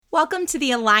Welcome to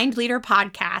the Aligned Leader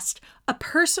Podcast, a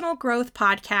personal growth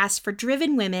podcast for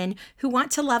driven women who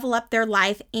want to level up their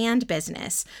life and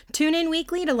business. Tune in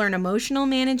weekly to learn emotional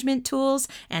management tools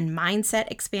and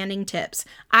mindset expanding tips.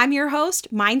 I'm your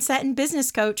host, mindset and business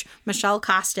coach, Michelle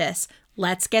Costas.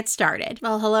 Let's get started.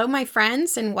 Well, hello, my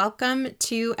friends, and welcome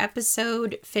to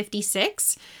episode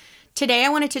 56. Today, I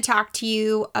wanted to talk to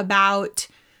you about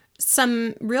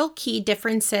some real key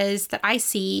differences that I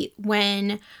see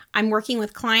when I'm working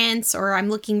with clients or I'm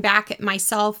looking back at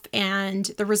myself and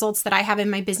the results that I have in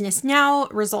my business now,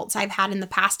 results I've had in the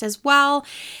past as well.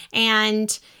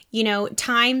 And,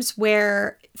 times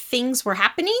where things were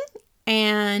happening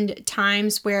and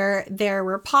times where there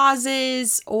were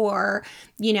pauses or,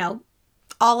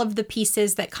 all of the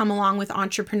pieces that come along with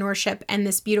entrepreneurship and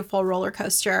this beautiful roller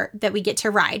coaster that we get to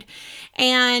ride.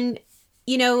 And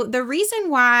the reason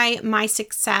why my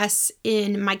success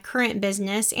in my current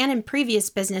business and in previous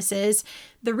businesses,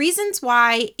 the reasons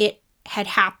why it had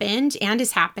happened and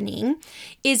is happening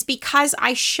is because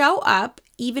I show up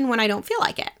even when I don't feel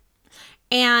like it.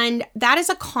 And that is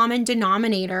a common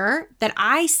denominator that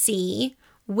I see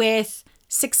with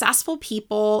successful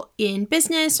people in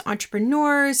business,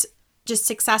 entrepreneurs, just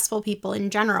successful people in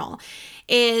general,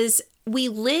 is we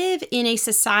live in a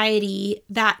society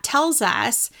that tells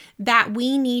us that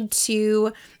we need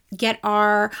to get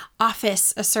our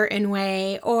office a certain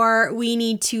way, or we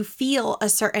need to feel a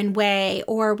certain way,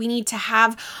 or we need to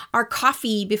have our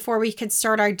coffee before we could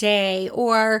start our day,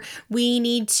 or we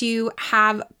need to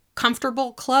have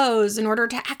comfortable clothes in order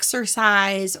to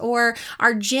exercise, or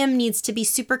our gym needs to be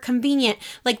super convenient.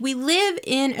 Like, we live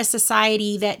in a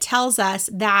society that tells us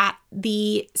that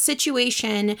the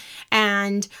situation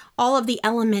and all of the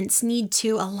elements need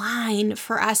to align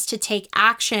for us to take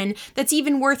action that's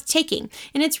even worth taking.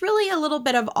 And it's really a little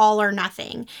bit of all or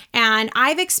nothing. And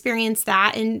I've experienced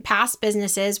that in past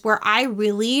businesses where I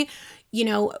really,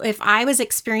 if I was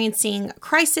experiencing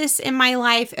crisis in my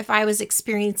life, if I was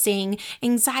experiencing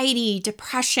anxiety,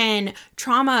 depression,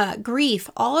 trauma, grief,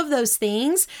 all of those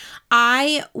things,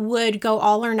 I would go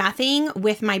all or nothing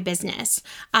with my business.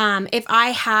 If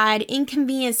I had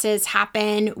inconveniences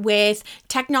happen with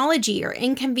technology or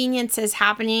inconveniences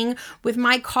happening with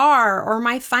my car or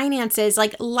my finances,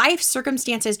 like life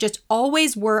circumstances just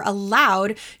always were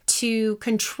allowed to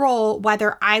control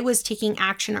whether I was taking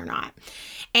action or not.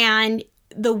 And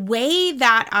the way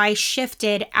that I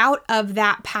shifted out of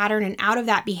that pattern and out of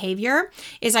that behavior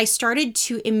is I started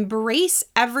to embrace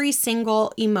every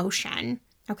single emotion.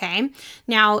 Okay.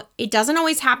 Now, it doesn't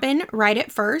always happen right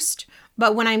at first,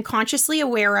 but when I'm consciously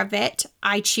aware of it,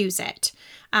 I choose it.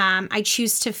 I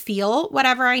choose to feel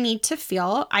whatever I need to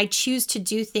feel. I choose to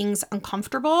do things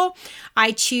uncomfortable.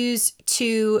 I choose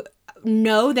to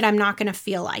know that I'm not going to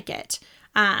feel like it.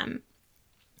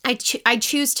 I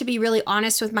choose to be really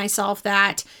honest with myself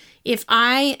that if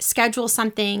I schedule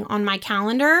something on my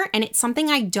calendar and it's something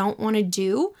I don't want to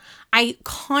do, I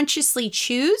consciously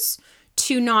choose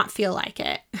to not feel like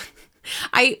it.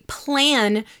 I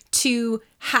plan to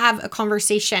have a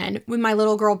conversation with my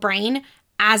little girl brain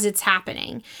as it's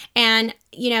happening. And,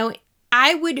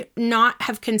 I would not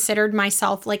have considered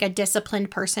myself like a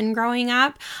disciplined person growing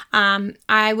up.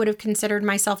 I would have considered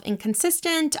myself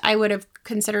inconsistent. I would have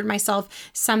considered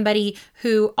myself somebody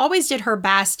who always did her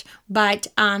best, but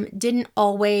didn't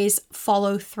always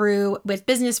follow through with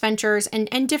business ventures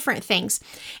and different things.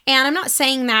 And I'm not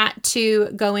saying that to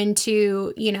go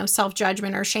into,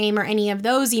 self-judgment or shame or any of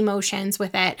those emotions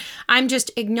with it. I'm just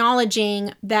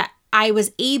acknowledging that I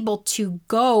was able to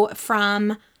go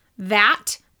from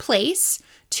that place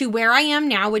to where I am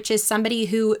now, which is somebody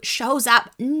who shows up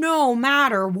no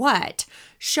matter what.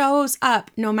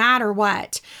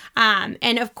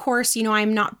 And of course,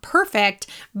 I'm not perfect,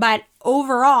 but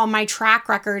overall, my track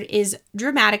record is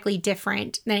dramatically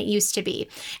different than it used to be.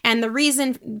 And the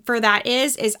reason for that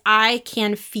is I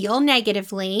can feel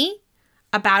negatively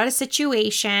about a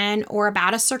situation or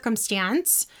about a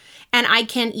circumstance, and I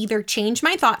can either change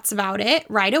my thoughts about it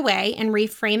right away and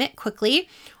reframe it quickly,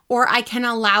 or I can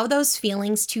allow those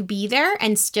feelings to be there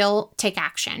and still take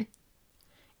action.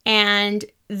 And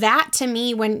that, to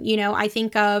me, when, I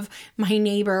think of my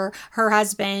neighbor, her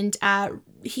husband,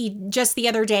 he just the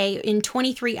other day in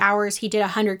 23 hours, he did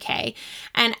 100K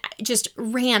and just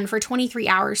ran for 23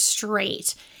 hours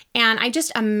straight. And I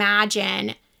just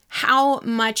imagine how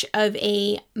much of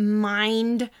a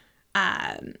mind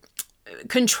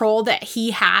control that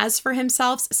he has for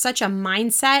himself, such a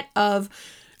mindset of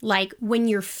like when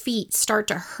your feet start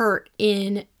to hurt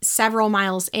in several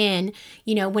miles in,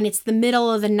 when it's the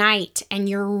middle of the night and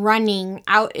you're running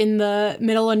out in the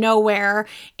middle of nowhere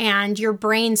and your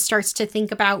brain starts to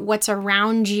think about what's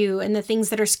around you and the things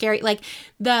that are scary, like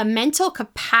the mental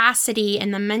capacity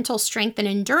and the mental strength and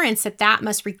endurance that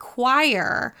must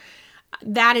require,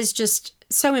 that is just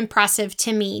so impressive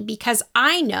to me, because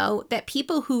I know that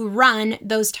people who run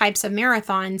those types of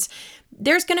marathons,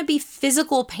 there's going to be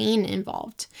physical pain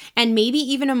involved, and maybe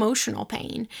even emotional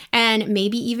pain, and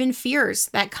maybe even fears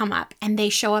that come up, and they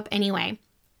show up anyway.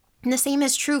 And the same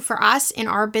is true for us in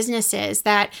our businesses,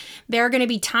 that there are going to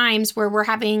be times where we're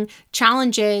having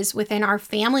challenges within our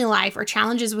family life, or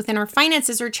challenges within our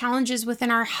finances, or challenges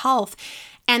within our health.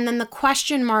 And then the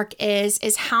question mark is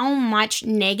how much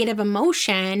negative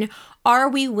emotion are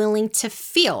we willing to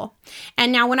feel?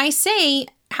 And now when I say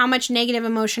how much negative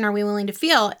emotion are we willing to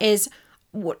feel, is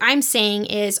what I'm saying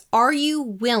is, are you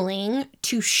willing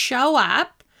to show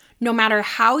up no matter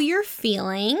how you're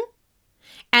feeling,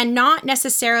 and not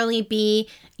necessarily be,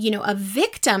 a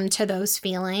victim to those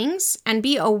feelings and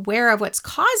be aware of what's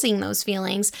causing those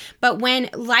feelings. But when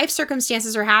life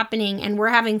circumstances are happening and we're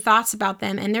having thoughts about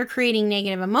them and they're creating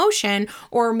negative emotion,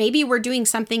 or maybe we're doing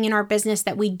something in our business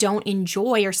that we don't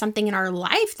enjoy, or something in our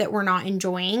life that we're not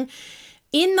enjoying,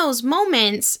 in those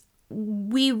moments,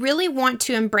 we really want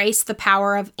to embrace the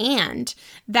power of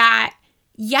that.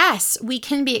 Yes, we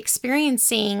can be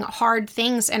experiencing hard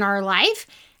things in our life,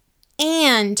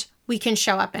 and we can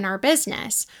show up in our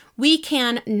business. We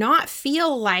can not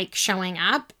feel like showing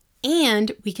up,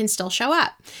 and we can still show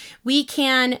up. We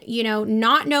can,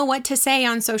 not know what to say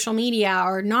on social media,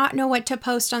 or not know what to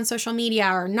post on social media,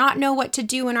 or not know what to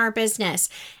do in our business.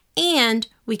 And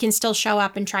we can still show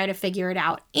up and try to figure it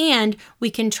out. And we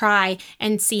can try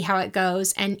and see how it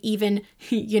goes, and even,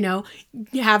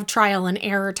 have trial and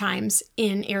error times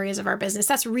in areas of our business.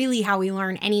 That's really how we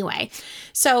learn anyway.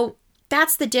 So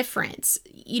that's the difference.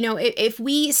 If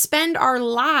we spend our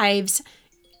lives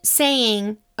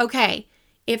saying, okay,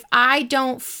 if I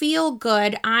don't feel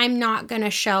good, I'm not going to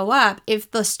show up. If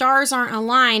the stars aren't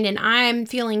aligned and I'm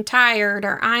feeling tired,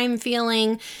 or I'm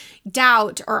feeling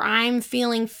doubt, or I'm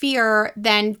feeling fear,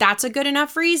 then that's a good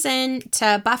enough reason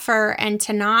to buffer and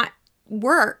to not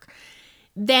work.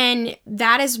 Then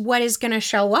that is what is going to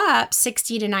show up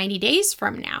 60 to 90 days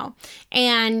from now.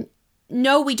 And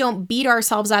no, we don't beat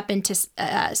ourselves up into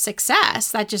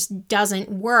success. That just doesn't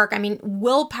work. I mean,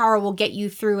 willpower will get you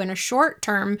through in a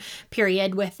short-term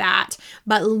period with that.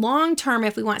 But long-term,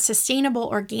 if we want sustainable,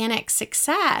 organic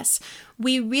success,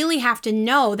 we really have to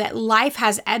know that life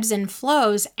has ebbs and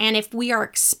flows. And if we are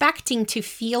expecting to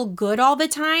feel good all the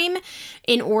time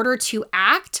in order to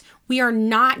act, we are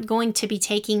not going to be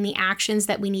taking the actions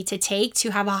that we need to take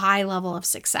to have a high level of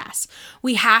success.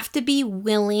 We have to be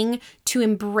willing to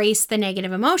embrace the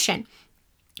negative emotion.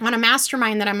 On a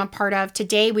mastermind that I'm a part of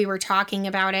today, we were talking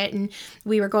about it, and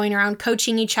we were going around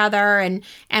coaching each other, and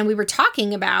we were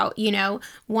talking about,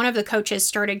 one of the coaches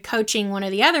started coaching one of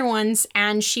the other ones,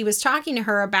 and she was talking to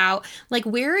her about, like,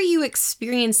 where are you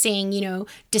experiencing,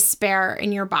 despair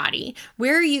in your body?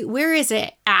 Where is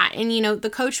it at? And, the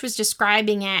coach was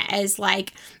describing it as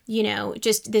like,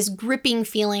 just this gripping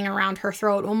feeling around her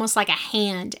throat, almost like a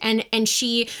hand. And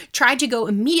she tried to go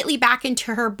immediately back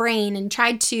into her brain and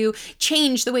tried to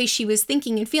change the way she was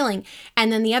thinking and feeling. And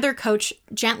then the other coach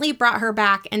gently brought her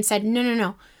back and said,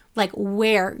 no. Like,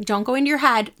 where? Don't go into your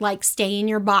head, like, stay in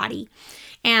your body.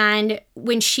 And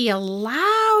when she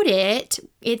allowed it,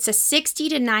 it's a 60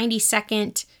 to 90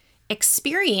 second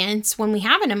experience when we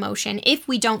have an emotion. If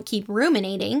we don't keep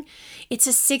ruminating, it's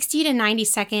a 60 to 90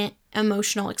 second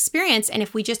emotional experience. And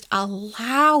if we just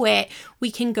allow it, we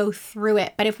can go through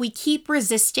it. But if we keep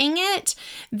resisting it,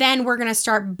 then we're going to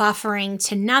start buffering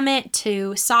to numb it,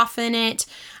 to soften it.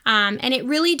 And it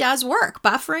really does work.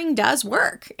 Buffering does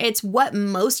work. It's what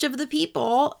most of the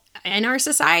people in our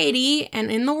society and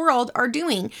in the world are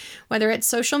doing, whether it's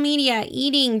social media,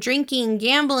 eating, drinking,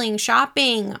 gambling,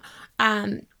 shopping,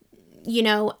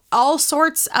 all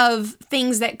sorts of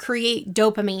things that create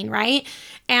dopamine, right?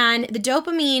 And the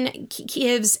dopamine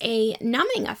gives a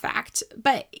numbing effect.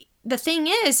 But the thing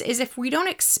is if we don't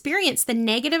experience the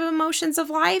negative emotions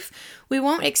of life, we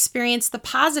won't experience the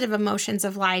positive emotions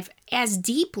of life as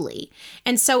deeply.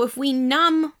 And so if we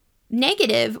numb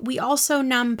negative, we also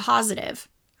numb positive,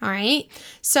 all right?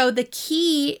 So the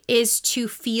key is to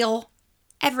feel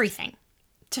everything.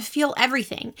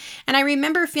 And I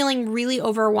remember feeling really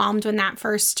overwhelmed when that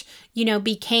first,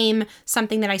 became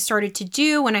something that I started to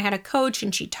do when I had a coach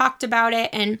and she talked about it.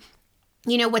 And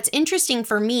What's interesting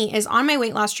for me is on my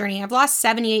weight loss journey, I've lost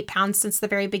 78 pounds since the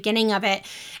very beginning of it.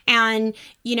 And,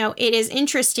 it is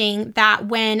interesting that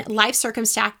when life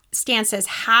circumstances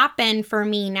happen for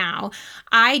me now,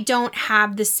 I don't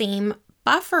have the same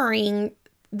buffering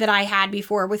that I had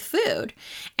before with food.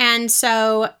 And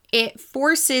so it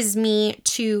forces me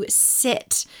to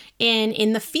sit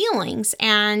in the feelings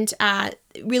and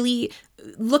really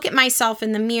look at myself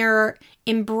in the mirror,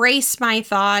 embrace my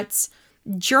thoughts,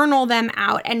 journal them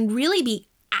out, and really be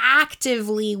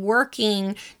actively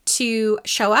working to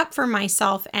show up for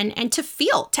myself and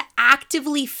to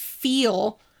actively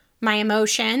feel my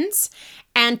emotions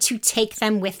and to take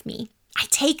them with me. I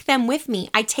take them with me.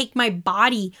 I take my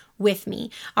body with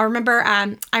me. I remember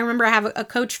I have a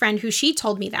coach friend who she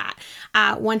told me that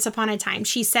once upon a time.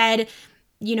 She said,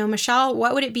 Michelle,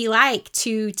 what would it be like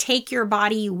to take your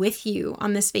body with you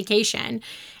on this vacation?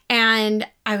 And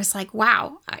I was like,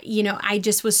 wow, I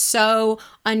just was so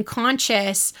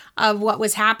unconscious of what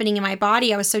was happening in my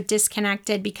body. I was so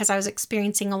disconnected because I was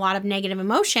experiencing a lot of negative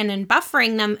emotion and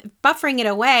buffering it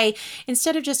away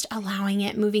instead of just allowing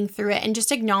it, moving through it, and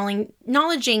just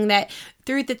acknowledging that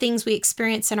through the things we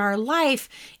experience in our life,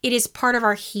 it is part of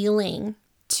our healing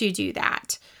to do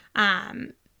that.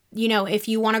 If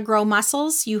you want to grow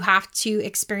muscles, you have to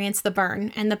experience the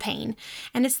burn and the pain.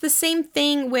 And it's the same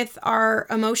thing with our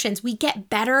emotions. We get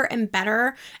better and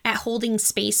better at holding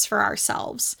space for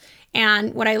ourselves.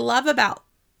 And what I love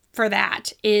for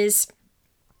that is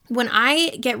when I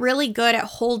get really good at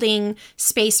holding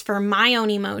space for my own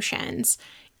emotions,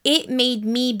 it made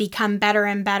me become better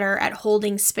and better at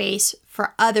holding space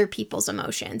for other people's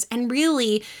emotions. And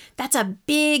really, that's a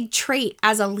big trait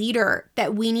as a leader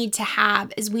that we need to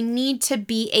have, is we need to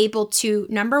be able to,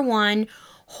 number one,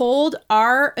 hold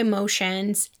our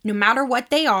emotions, no matter what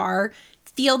they are,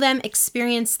 feel them,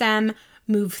 experience them,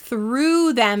 move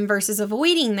through them versus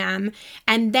avoiding them.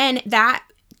 And then that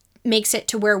makes it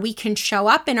to where we can show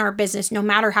up in our business no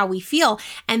matter how we feel,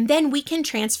 and then we can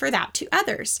transfer that to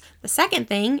others. The second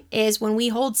thing is when we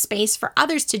hold space for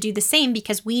others to do the same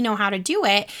because we know how to do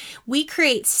it, we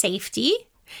create safety.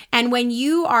 And when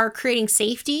you are creating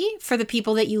safety for the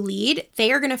people that you lead,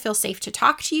 they are going to feel safe to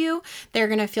talk to you. They're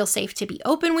going to feel safe to be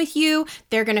open with you.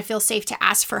 They're going to feel safe to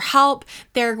ask for help.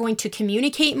 They're going to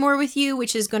communicate more with you,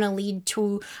 which is going to lead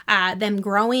to them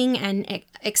growing and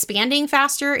expanding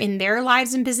faster in their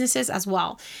lives and businesses as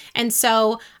well. And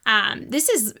so this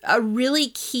is a really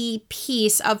key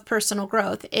piece of personal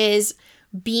growth, is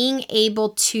being able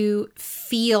to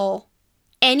feel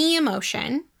any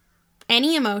emotion,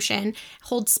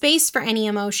 hold space for any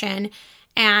emotion,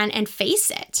 and face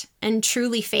it, and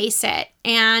truly face it.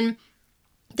 And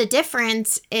the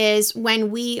difference is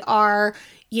when we are,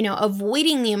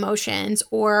 avoiding the emotions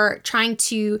or trying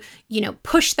to,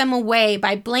 push them away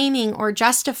by blaming or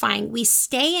justifying, we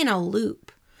stay in a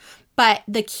loop. But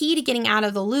the key to getting out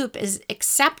of the loop is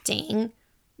accepting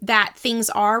that things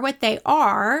are what they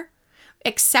are,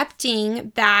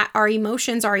 accepting that our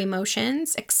emotions are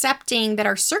emotions, accepting that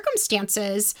our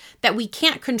circumstances that we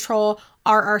can't control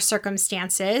are our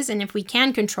circumstances. And if we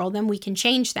can control them, we can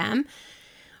change them.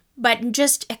 But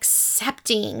just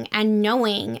accepting and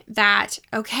knowing that,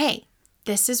 okay,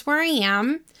 this is where I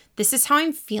am. This is how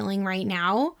I'm feeling right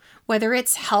now, whether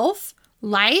it's health,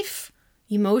 life,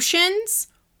 emotions,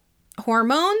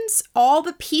 hormones, all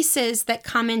the pieces that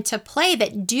come into play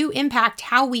that do impact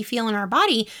how we feel in our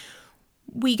body.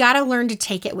 We got to learn to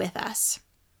take it with us,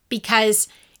 because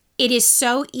it is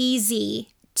so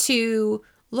easy to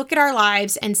look at our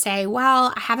lives and say,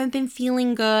 well, I haven't been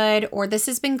feeling good, or this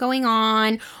has been going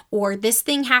on, or this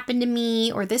thing happened to me,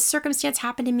 or this circumstance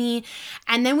happened to me.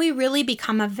 And then we really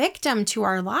become a victim to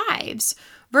our lives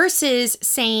versus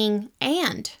saying,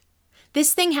 and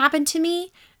this thing happened to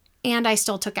me and I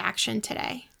still took action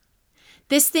today.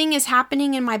 This thing is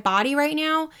happening in my body right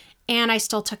now and I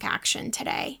still took action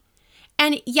today.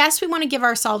 And yes, we want to give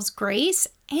ourselves grace,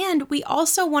 and we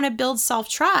also want to build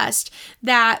self-trust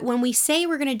that when we say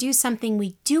we're going to do something,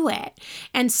 we do it.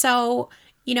 And so,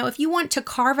 if you want to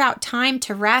carve out time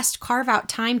to rest, carve out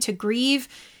time to grieve,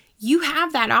 you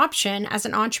have that option as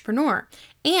an entrepreneur.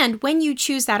 And when you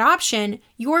choose that option,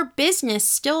 your business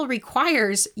still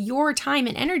requires your time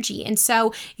and energy. And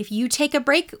so if you take a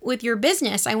break with your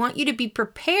business, I want you to be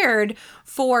prepared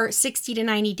for 60 to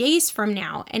 90 days from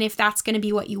now, and if that's going to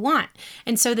be what you want.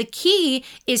 And so the key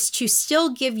is to still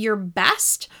give your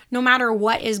best no matter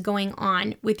what is going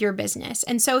on with your business.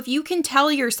 And so if you can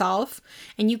tell yourself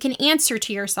and you can answer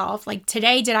to yourself, like,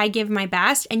 today, did I give my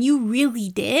best? And you really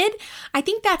did. I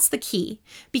think that's the key,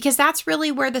 because that's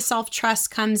really where the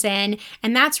self-trust comes in.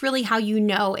 And that's really how you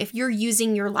know if you're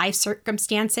using your life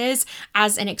circumstances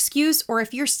as an excuse or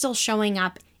if you're still showing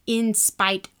up in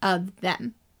spite of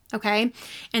them. Okay.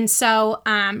 And so,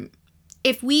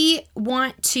 if we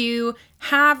want to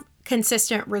have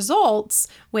consistent results,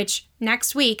 which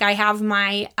next week I have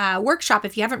my workshop.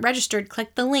 If you haven't registered,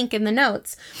 click the link in the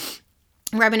notes,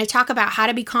 where I'm going to talk about how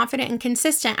to be confident and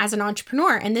consistent as an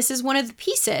entrepreneur. And this is one of the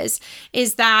pieces,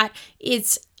 is that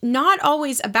it's not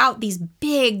always about these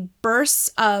big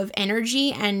bursts of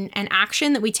energy and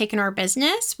action that we take in our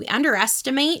business. We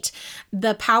underestimate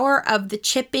the power of the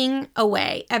chipping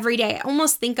away every day. I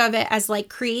almost think of it as like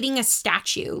creating a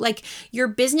statue. Like your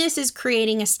business is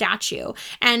creating a statue.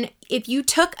 And if you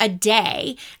took a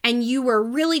day and you were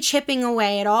really chipping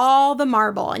away at all the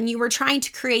marble and you were trying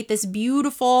to create this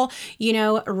beautiful,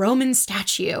 Roman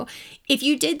statue, if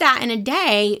you did that in a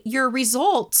day, your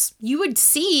results, you would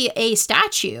see a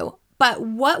statue. But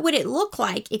what would it look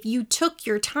like if you took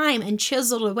your time and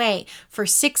chiseled away for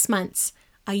 6 months,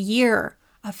 a year,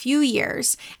 a few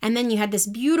years, and then you had this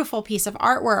beautiful piece of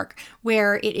artwork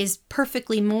where it is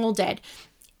perfectly molded?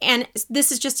 And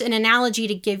this is just an analogy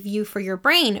to give you for your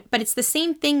brain, but it's the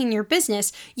same thing in your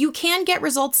business. You can get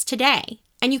results today,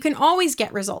 and you can always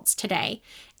get results today.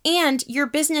 And your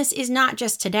business is not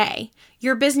just today.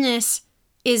 Your business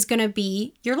is going to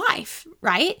be your life,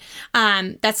 right?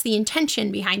 That's the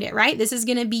intention behind it, right? This is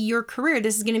going to be your career.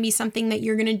 This is going to be something that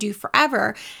you're going to do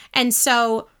forever. And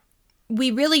so we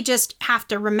really just have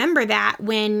to remember that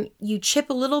when you chip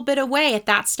a little bit away at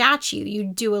that statue, you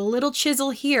do a little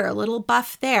chisel here, a little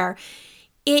buff there,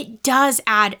 it does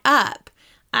add up.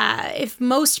 If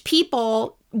most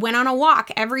people went on a walk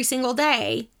every single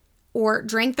day, or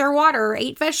drank their water or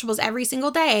ate vegetables every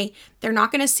single day, they're not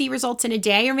going to see results in a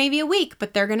day or maybe a week,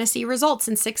 but they're going to see results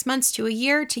in 6 months to a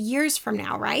year to years from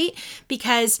now, right?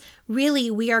 Because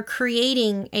really we are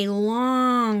creating a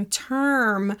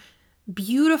long-term,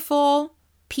 beautiful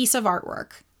piece of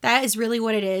artwork. That is really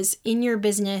what it is in your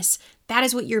business. That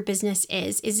is what your business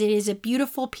is it is a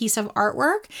beautiful piece of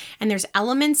artwork. And there's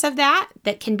elements of that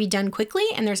can be done quickly.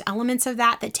 And there's elements of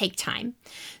that take time.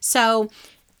 So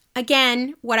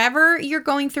again, whatever you're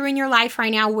going through in your life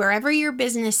right now, wherever your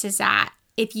business is at,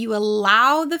 if you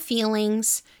allow the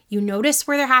feelings, you notice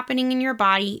where they're happening in your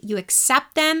body, you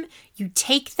accept them, you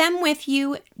take them with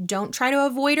you, don't try to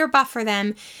avoid or buffer them,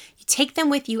 you take them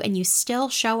with you and you still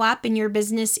show up in your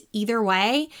business either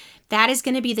way, that is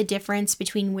going to be the difference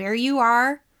between where you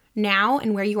are now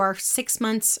and where you are 6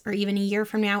 months or even a year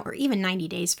from now or even 90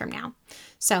 days from now.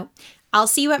 So I'll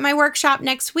see you at my workshop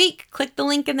next week. Click the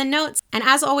link in the notes. And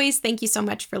as always, thank you so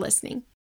much for listening.